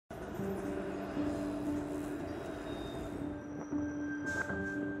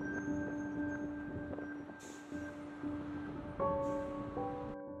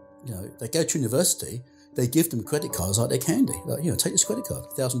They go to university, they give them credit cards like they're candy. Like, take this credit card,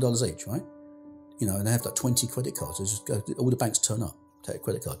 $1,000 each, right? And they have like 20 credit cards. They just go, all the banks turn up, take a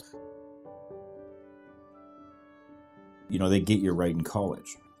credit card. They get you right in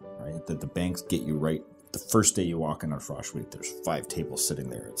college, right? That the banks get you right. The first day you walk in on Frosh Week, there's 5 tables sitting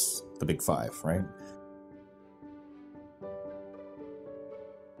there. It's the big 5, right?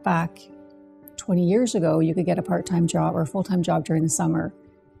 Back 20 years ago, you could get a part-time job or a full-time job during the summer,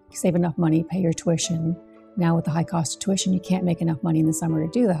 save enough money, pay your tuition. Now with the high cost of tuition, you can't make enough money in the summer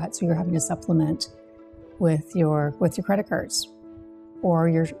to do that. So you're having to supplement with your credit cards, or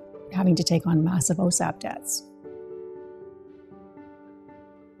you're having to take on massive OSAP debts.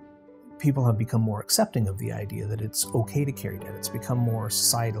 People have become more accepting of the idea that it's okay to carry debt. It's become more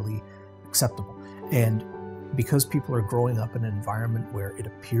societally acceptable. And because people are growing up in an environment where it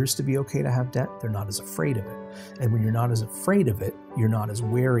appears to be okay to have debt, they're not as afraid of it. And when you're not as afraid of it, you're not as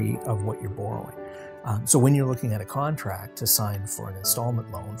wary of what you're borrowing. So when you're looking at a contract to sign for an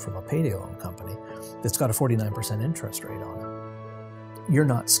installment loan from a payday loan company that's got a 49% interest rate on it, you're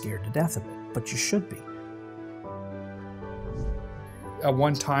not scared to death of it, but you should be. At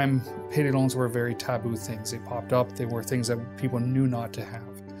one time, payday loans were very taboo things. They popped up. They were things that people knew not to have.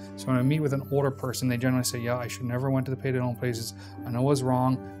 So when I meet with an older person, they generally say, yeah, I should never went to the payday loan places. I know it was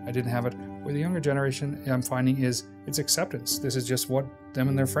wrong. I didn't have it. With the younger generation, I'm finding is it's acceptance. This is just what them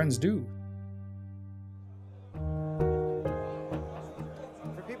and their friends do.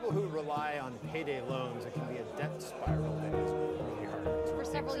 For people who rely on payday loans, it can be a debt spiral that is really hard. For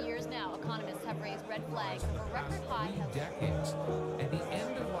several years now, economists have raised red flags over record high health. Decades. At the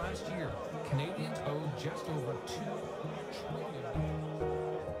end of last year, Canadians owed just over $2 trillion.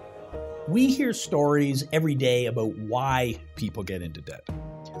 We hear stories every day about why people get into debt.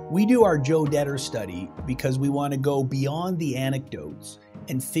 We do our Joe Debtor study because we want to go beyond the anecdotes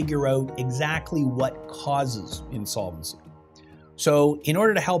and figure out exactly what causes insolvency. So in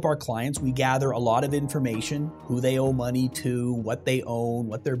order to help our clients, we gather a lot of information, who they owe money to, what they own,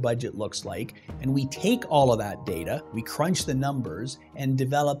 what their budget looks like, and we take all of that data, we crunch the numbers, and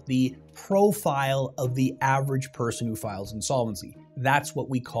develop the profile of the average person who files insolvency. That's what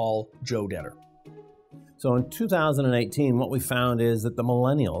we call Joe Debtor. So in 2018, what we found is that the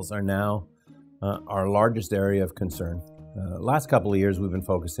Millennials are now our largest area of concern. Last couple of years, we've been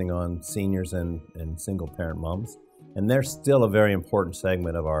focusing on seniors and single-parent moms. And they're still a very important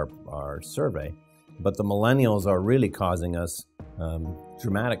segment of our survey. But the Millennials are really causing us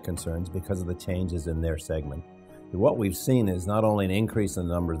dramatic concerns because of the changes in their segment. What we've seen is not only an increase in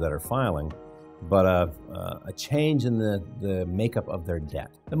the numbers that are filing, but a change in the makeup of their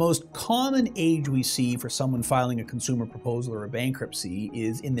debt. The most common age we see for someone filing a consumer proposal or a bankruptcy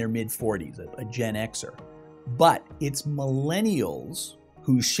is in their mid-40s, a Gen Xer. But it's millennials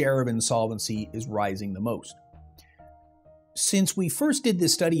whose share of insolvency is rising the most. Since we first did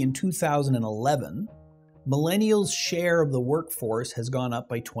this study in 2011, millennials' share of the workforce has gone up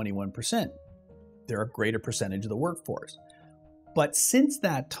by 21%. They're a greater percentage of the workforce. But since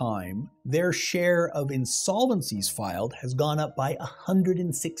that time, their share of insolvencies filed has gone up by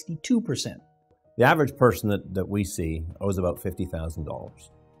 162%. The average person that we see owes about $50,000.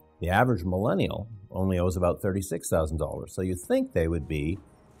 The average millennial only owes about $36,000. So you'd think they would be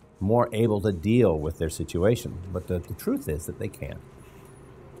more able to deal with their situation, but the truth is that they can't.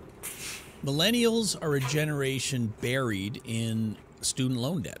 Millennials are a generation buried in student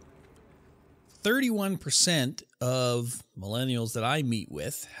loan debt. 31% of millennials that I meet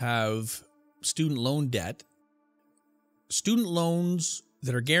with have student loan debt. Student loans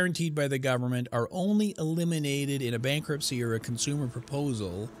that are guaranteed by the government are only eliminated in a bankruptcy or a consumer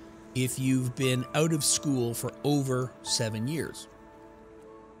proposal if you've been out of school for over 7 years.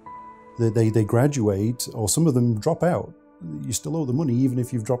 They graduate, or some of them drop out. You still owe the money even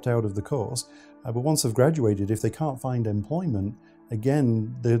if you've dropped out of the course. But once they've graduated, if they can't find employment,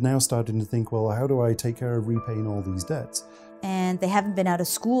 again, they're now starting to think, well, how do I take care of repaying all these debts? And they haven't been out of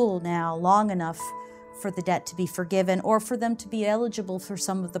school now long enough for the debt to be forgiven or for them to be eligible for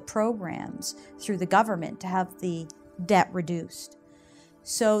some of the programs through the government to have the debt reduced.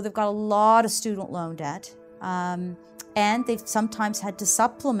 So they've got a lot of student loan debt. And they've sometimes had to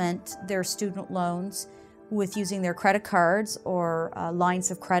supplement their student loans with using their credit cards or lines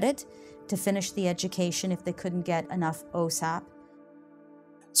of credit to finish the education if they couldn't get enough OSAP.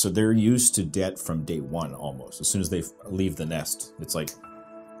 So they're used to debt from day one almost. As soon as they leave the nest, it's like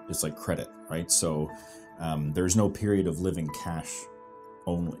credit, right? So there's no period of living cash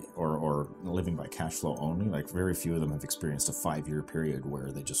only or living by cash flow only. Like very few of them have experienced a 5-year period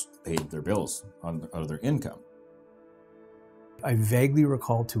where they just paid their bills out of their income. I vaguely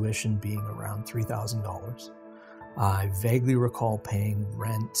recall tuition being around $3,000. I vaguely recall paying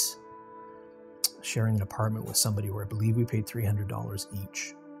rent, sharing an apartment with somebody where I believe we paid $300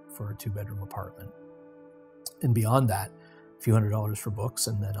 each for a 2-bedroom apartment. And beyond that, a few $100s for books,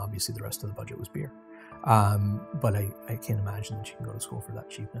 and then obviously the rest of the budget was beer. But I can't imagine that you can go to school for that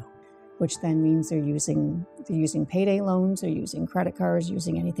cheap now. Which then means they're using payday loans, they're using credit cards,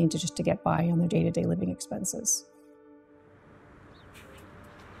 using anything to get by on their day-to-day living expenses.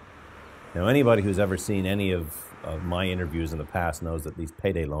 Now, anybody who's ever seen any of my interviews in the past knows that these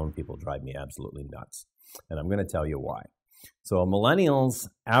payday loan people drive me absolutely nuts. And I'm going to tell you why. So a millennial's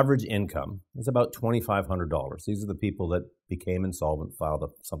average income is about $2,500. These are the people that became insolvent, filed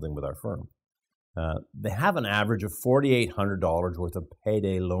something with our firm. They have an average of $4,800 worth of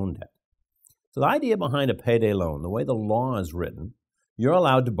payday loan debt. So the idea behind a payday loan, the way the law is written, you're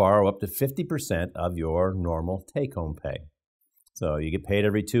allowed to borrow up to 50% of your normal take-home pay. So you get paid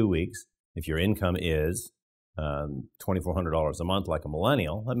every 2 weeks. If your income is $2,400 a month like a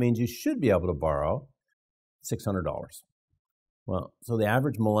millennial, that means you should be able to borrow $600. Well, so the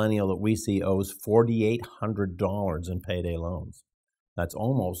average millennial that we see owes $4,800 in payday loans. That's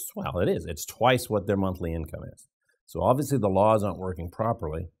almost, well, it is. It's twice what their monthly income is. So obviously the laws aren't working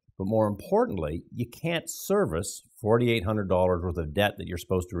properly, but more importantly, you can't service $4,800 worth of debt that you're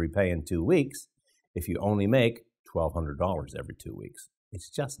supposed to repay in 2 weeks if you only make $1,200 every 2 weeks. It's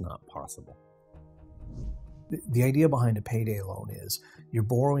just not possible. The idea behind a payday loan is you're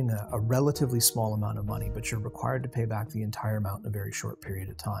borrowing a relatively small amount of money, but you're required to pay back the entire amount in a very short period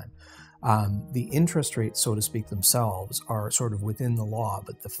of time. The interest rates, so to speak, themselves are sort of within the law,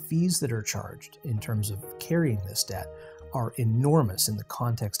 but the fees that are charged in terms of carrying this debt are enormous in the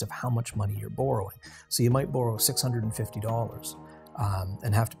context of how much money you're borrowing. So you might borrow $650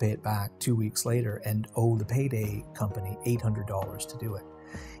 and have to pay it back 2 weeks later and owe the payday company $800 to do it.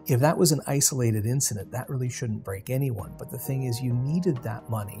 If that was an isolated incident, that really shouldn't break anyone. But the thing is, you needed that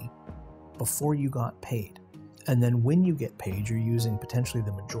money before you got paid. And then when you get paid, you're using potentially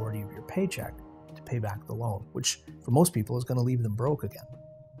the majority of your paycheck to pay back the loan, which for most people is going to leave them broke again.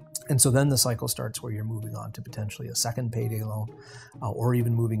 And so then the cycle starts where you're moving on to potentially a second payday loan, or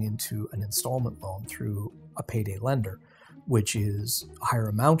even moving into an installment loan through a payday lender, which is a higher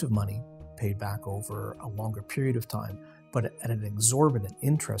amount of money paid back over a longer period of time, but at an exorbitant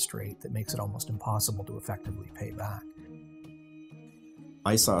interest rate that makes it almost impossible to effectively pay back.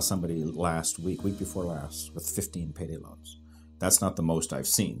 I saw somebody week before last, with 15 payday loans. That's not the most I've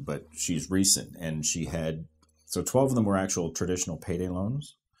seen, but she's recent, and she had, so 12 of them were actual traditional payday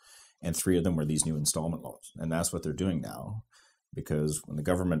loans, and 3 of them were these new installment loans. And that's what they're doing now, because when the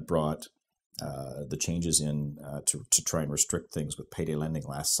government brought the changes in to try and restrict things with payday lending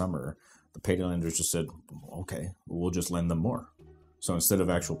last summer, the payday lenders just said, okay, we'll just lend them more. So instead of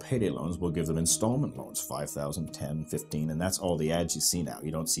actual payday loans, we'll give them installment loans, $5,000, $10,000, $15,000, and that's all the ads you see now.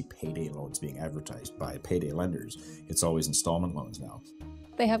 You don't see payday loans being advertised by payday lenders. It's always installment loans now.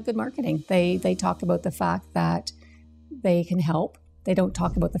 They have good marketing. They talk about the fact that they can help. They don't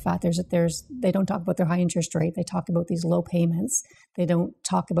talk about the fact they don't talk about their high interest rate. They talk about these low payments. They don't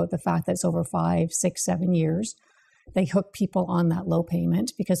talk about the fact that it's over 5, 6, 7 years. They hook people on that low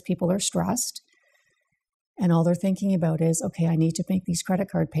payment because people are stressed. And all they're thinking about is, okay, I need to make these credit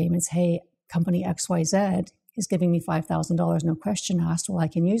card payments. Hey, company XYZ is giving me $5,000, no question asked. Well, I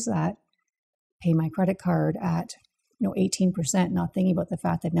can use that, pay my credit card at 18%, not thinking about the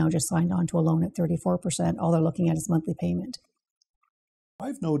fact that now just signed on to a loan at 34%. All they're looking at is monthly payment.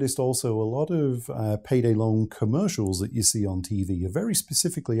 I've noticed also a lot of payday loan commercials that you see on TV are very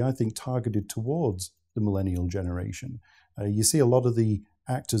specifically, I think, targeted towards the millennial generation. You see a lot of the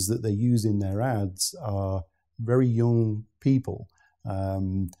actors that they use in their ads are very young people. I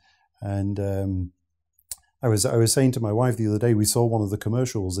was saying to my wife the other day, we saw one of the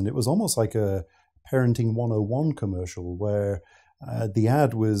commercials, and it was almost like a Parenting 101 commercial where the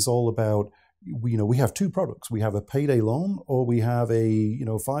ad was all about, we have 2 products. We have a payday loan, or we have a $5,000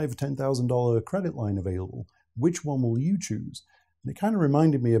 or $10,000 credit line available. Which one will you choose? And it kind of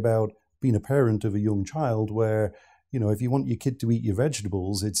reminded me about being a parent of a young child where, if you want your kid to eat your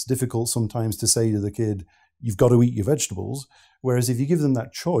vegetables, it's difficult sometimes to say to the kid, you've got to eat your vegetables. Whereas if you give them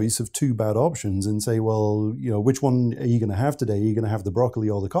that choice of 2 bad options and say, well, which one are you going to have today? Are you going to have the broccoli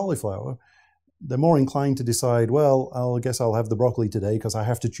or the cauliflower? They're more inclined to decide, well, I guess I'll have the broccoli today because I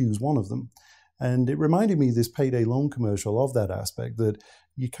have to choose one of them. And it reminded me, this payday loan commercial, of that aspect, that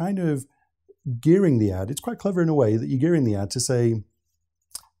you're kind of gearing the ad. It's quite clever in a way that you're gearing the ad to say,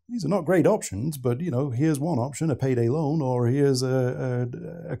 these are not great options, but, here's one option, a payday loan, or here's a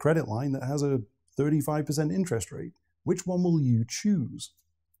credit line that has a 35% interest rate. Which one will you choose?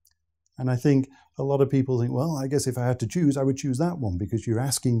 And I think a lot of people think, well, I guess if I had to choose, I would choose that one, because you're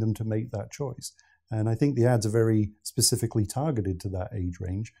asking them to make that choice. And I think the ads are very specifically targeted to that age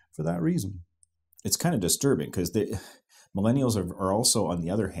range for that reason. It's kind of disturbing because millennials are also, on the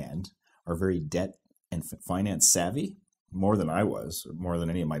other hand, are very debt and finance savvy, more than I was, or more than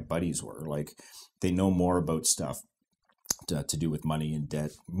any of my buddies were. Like, they know more about stuff to do with money and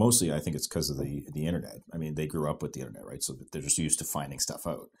debt. Mostly, I think it's because of the internet. I mean, they grew up with the internet, right? So they're just used to finding stuff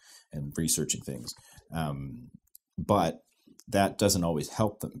out and researching things. But that doesn't always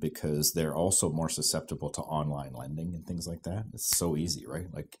help them, because they're also more susceptible to online lending and things like that. It's so easy, right?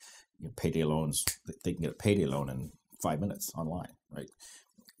 Like, payday loans, they can get a payday loan in 5 minutes online, right?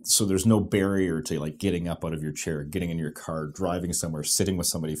 So there's no barrier to like getting up out of your chair, getting in your car, driving somewhere, sitting with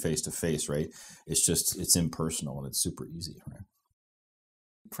somebody face to face, right? It's impersonal and it's super easy, right?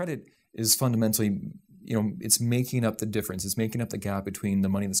 Credit is fundamentally, it's making up the difference. It's making up the gap between the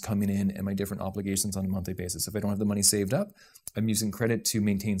money that's coming in and my different obligations on a monthly basis. If I don't have the money saved up, I'm using credit to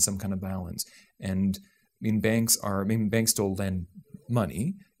maintain some kind of balance. And banks still lend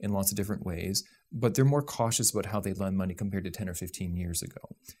money in lots of different ways, but they're more cautious about how they lend money compared to 10 or 15 years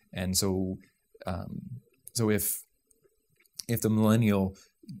ago. And so if the millennial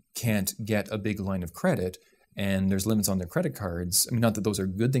can't get a big line of credit and there's limits on their credit cards, not that those are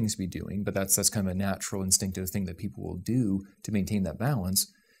good things to be doing, but that's kind of a natural, instinctive thing that people will do to maintain that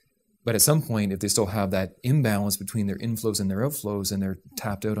balance. But at some point, if they still have that imbalance between their inflows and their outflows and they're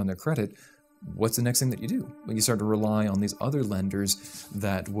tapped out on their credit, what's the next thing that you do? Well, you start to rely on these other lenders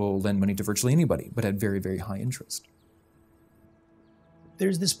that will lend money to virtually anybody, but at very, very high interest.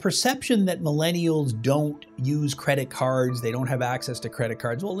 There's this perception that millennials don't use credit cards, they don't have access to credit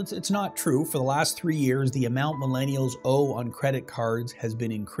cards. Well, it's not true. For the last 3 years, the amount millennials owe on credit cards has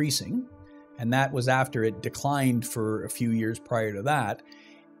been increasing, and that was after it declined for a few years prior to that.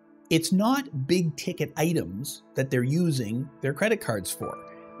 It's not big ticket items that they're using their credit cards for.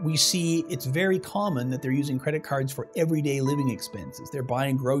 We see it's very common that they're using credit cards for everyday living expenses. They're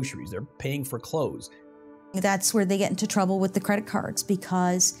buying groceries, they're paying for clothes. That's where they get into trouble with the credit cards,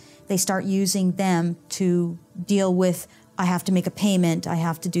 because they start using them to deal with, I have to make a payment, I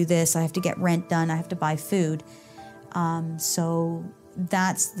have to do this, I have to get rent done, I have to buy food. So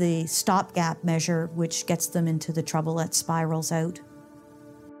that's the stopgap measure which gets them into the trouble that spirals out.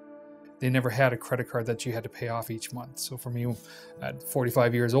 They never had a credit card that you had to pay off each month. So for me, at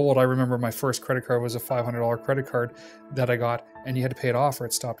 45 years old, I remember my first credit card was a $500 credit card that I got, and you had to pay it off or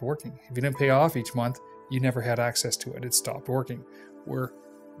it stopped working. If you didn't pay off each month, you never had access to it. It stopped working. Where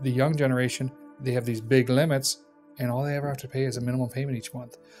the young generation, they have these big limits, and all they ever have to pay is a minimum payment each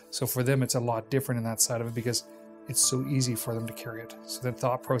month. So for them, it's a lot different in that side of it, because it's so easy for them to carry it. So the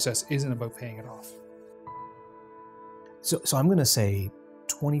thought process isn't about paying it off. So I'm going to say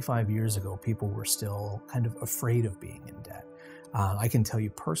 25 years ago, people were still kind of afraid of being in debt. I can tell you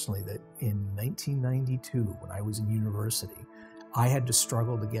personally that in 1992, when I was in university, I had to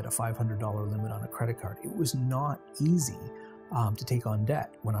struggle to get a $500 limit on a credit card. It was not easy to take on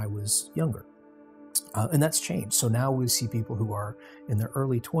debt when I was younger. And that's changed. So now we see people who are in their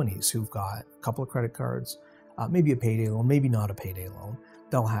early 20s who've got a couple of credit cards, maybe a payday loan, maybe not a payday loan.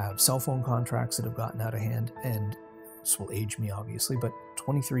 They'll have cell phone contracts that have gotten out of hand, and this will age me obviously, but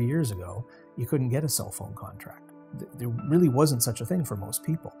 23 years ago, you couldn't get a cell phone contract. There really wasn't such a thing for most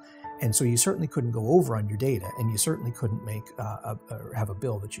people. And so you certainly couldn't go over on your data, and you certainly couldn't make have a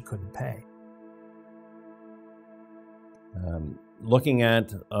bill that you couldn't pay. Looking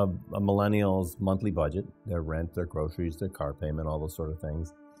at a millennial's monthly budget, their rent, their groceries, their car payment, all those sort of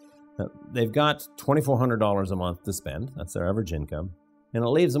things, they've got $2,400 a month to spend. That's their average income. And it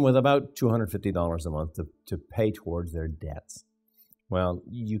leaves them with about $250 a month to pay towards their debts. Well,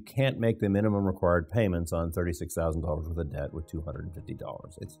 you can't make the minimum required payments on $36,000 worth of debt with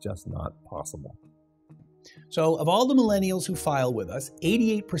 $250. It's just not possible. So of all the millennials who file with us,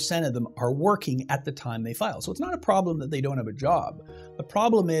 88% of them are working at the time they file. So it's not a problem that they don't have a job. The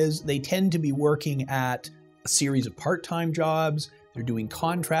problem is they tend to be working at a series of part-time jobs. They're doing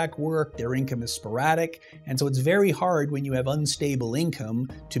contract work, their income is sporadic, and so it's very hard when you have unstable income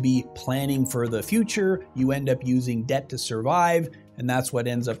to be planning for the future. You end up using debt to survive, and that's what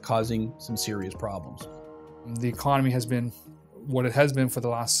ends up causing some serious problems. The economy has been what it has been for the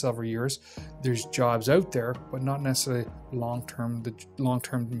last several years. There's jobs out there, but not necessarily long-term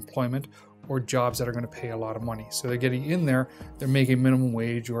employment or jobs that are going to pay a lot of money. So they're getting in there, they're making minimum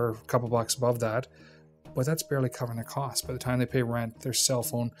wage or a couple bucks above that, but that's barely covering the cost. By the time they pay rent, their cell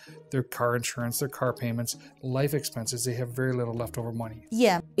phone, their car insurance, their car payments, life expenses, they have very little leftover money.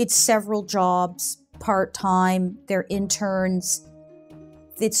 Yeah, it's several jobs part-time, they're interns.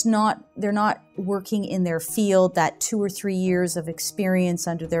 They're not working in their field, that 2 or 3 years of experience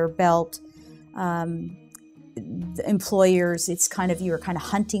under their belt. The employers, it's kind of, you're kind of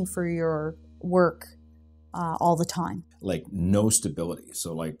hunting for your work all the time. Like no stability.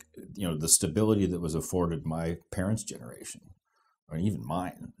 So like, you know, the stability that was afforded my parents' generation, or even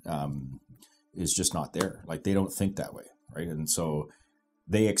mine, is just not there. Like they don't think that way, right? And so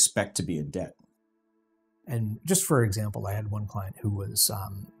they expect to be in debt. And just for example, I had one client who was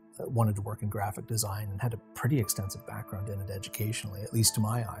wanted to work in graphic design and had a pretty extensive background in it educationally, at least to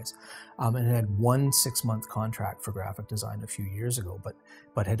my eyes, and had one 6-month contract for graphic design a few years ago,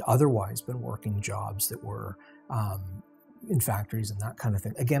 but had otherwise been working jobs that were in factories and that kind of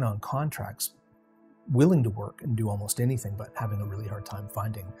thing, again on contracts, willing to work and do almost anything, but having a really hard time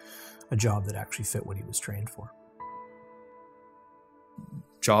finding a job that actually fit what he was trained for.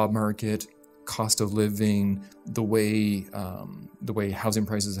 Job market, cost of living, the way housing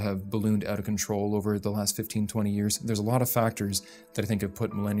prices have ballooned out of control over the last 15, 20 years. There's a lot of factors that I think have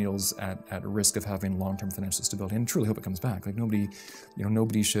put millennials at risk of having long-term financial stability, and I truly hope it comes back. Like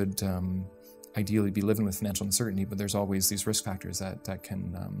nobody should ideally be living with financial uncertainty, but there's always these risk factors that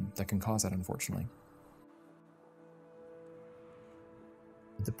can cause that, unfortunately.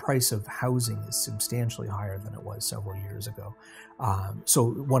 The price of housing is substantially higher than it was several years ago. So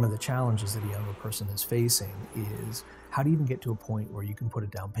one of the challenges that a younger person is facing is, how do you even get to a point where you can put a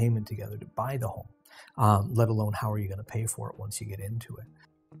down payment together to buy the home, let alone how are you going to pay for it once you get into it?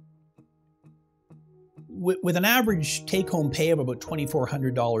 With an average take-home pay of about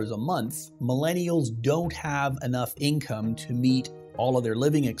 $2,400 a month, millennials don't have enough income to meet all of their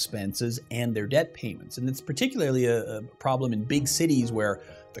living expenses and their debt payments. And it's particularly a problem in big cities where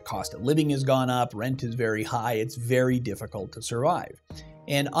the cost of living has gone up, rent is very high, it's very difficult to survive.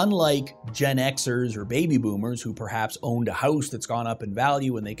 And unlike Gen Xers or baby boomers who perhaps owned a house that's gone up in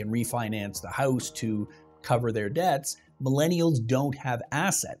value and they can refinance the house to cover their debts, millennials don't have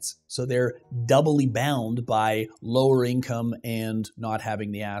assets. So they're doubly bound by lower income and not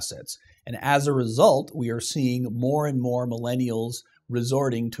having the assets. And as a result, we are seeing more and more millennials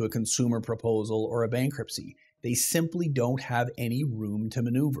resorting to a consumer proposal or a bankruptcy. They simply don't have any room to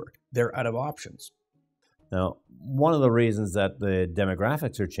maneuver. They're out of options. Now, one of the reasons that the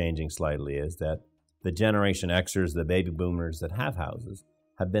demographics are changing slightly is that the Generation Xers, the baby boomers that have houses,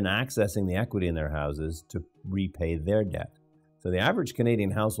 have been accessing the equity in their houses to repay their debt. So the average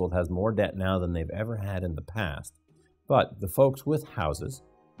Canadian household has more debt now than they've ever had in the past. But the folks with houses,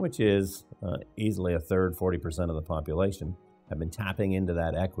 which is easily a third, 40% of the population, have been tapping into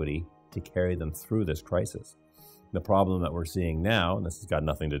that equity to carry them through this crisis. The problem that we're seeing now, and this has got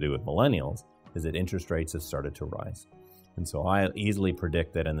nothing to do with millennials, is that interest rates have started to rise. And so I easily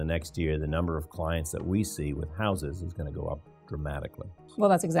predict that in the next year, the number of clients that we see with houses is going to go up dramatically. Well,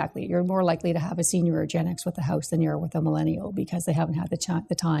 that's exactly it. You're more likely to have a senior or Gen X with a house than you are with a millennial, because they haven't had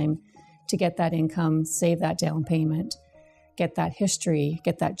the time to get that income, save that down payment, get that history,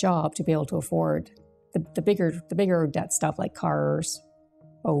 get that job to be able to afford the bigger debt stuff like cars,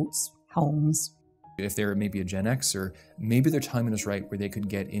 boats, homes. If they're maybe a Gen Xer, maybe their timing is right where they could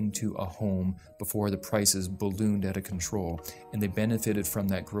get into a home before the prices ballooned out of control, and they benefited from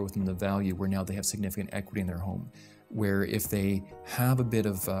that growth in the value where now they have significant equity in their home. Where if they have a bit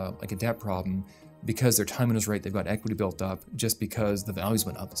of like a debt problem, because their timing is right, they've got equity built up just because the values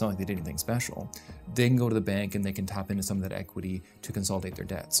went up. It's not like they did anything special. They can go to the bank and they can tap into some of that equity to consolidate their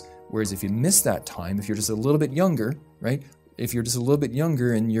debts. Whereas if you miss that time, if you're just a little bit younger, right? If you're just a little bit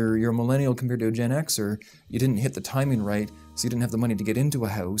younger and you're a millennial compared to a Gen Xer, you didn't hit the timing right, so you didn't have the money to get into a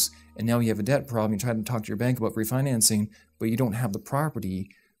house, and now you have a debt problem. You try to talk to your bank about refinancing, but you don't have the property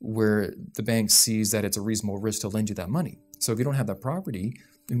where the bank sees that it's a reasonable risk to lend you that money. So if you don't have that property,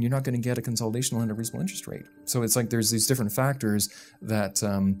 then you're not going to get a consolidation loan at a reasonable interest rate. So it's like there's these different factors that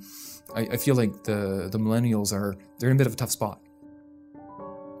I feel like the millennials they're in a bit of a tough spot.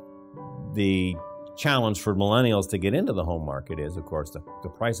 The challenge for millennials to get into the home market is, of course, the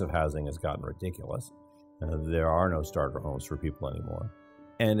price of housing has gotten ridiculous. There are no starter homes for people anymore.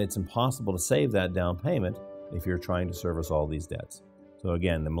 And it's impossible to save that down payment if you're trying to service all these debts. So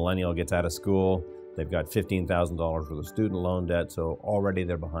again, the millennial gets out of school, they've got $15,000 worth of student loan debt, so already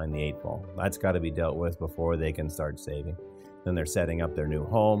they're behind the 8 ball. That's got to be dealt with before they can start saving. Then they're setting up their new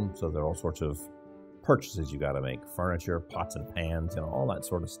home, so there are all sorts of purchases you got to make. Furniture, pots and pans, all that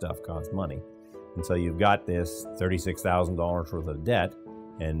sort of stuff costs money. And so you've got this $36,000 worth of debt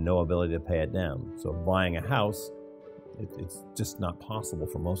and no ability to pay it down. So buying a house, it's just not possible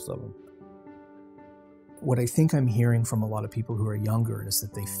for most of them. what I think I'm hearing from a lot of people who are younger is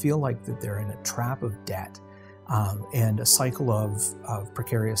that they feel like that they're in a trap of debt and a cycle of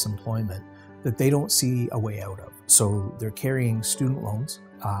precarious employment that they don't see a way out of. So they're carrying student loans,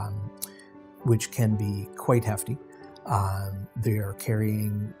 which can be quite hefty. They're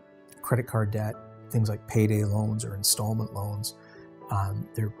carrying credit card debt, things like payday loans or installment loans.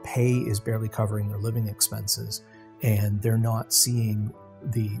 Their pay is barely covering their living expenses, and they're not seeing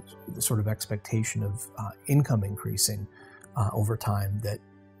the sort of expectation of income increasing over time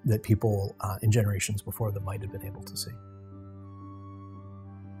that people in generations before them might have been able to see.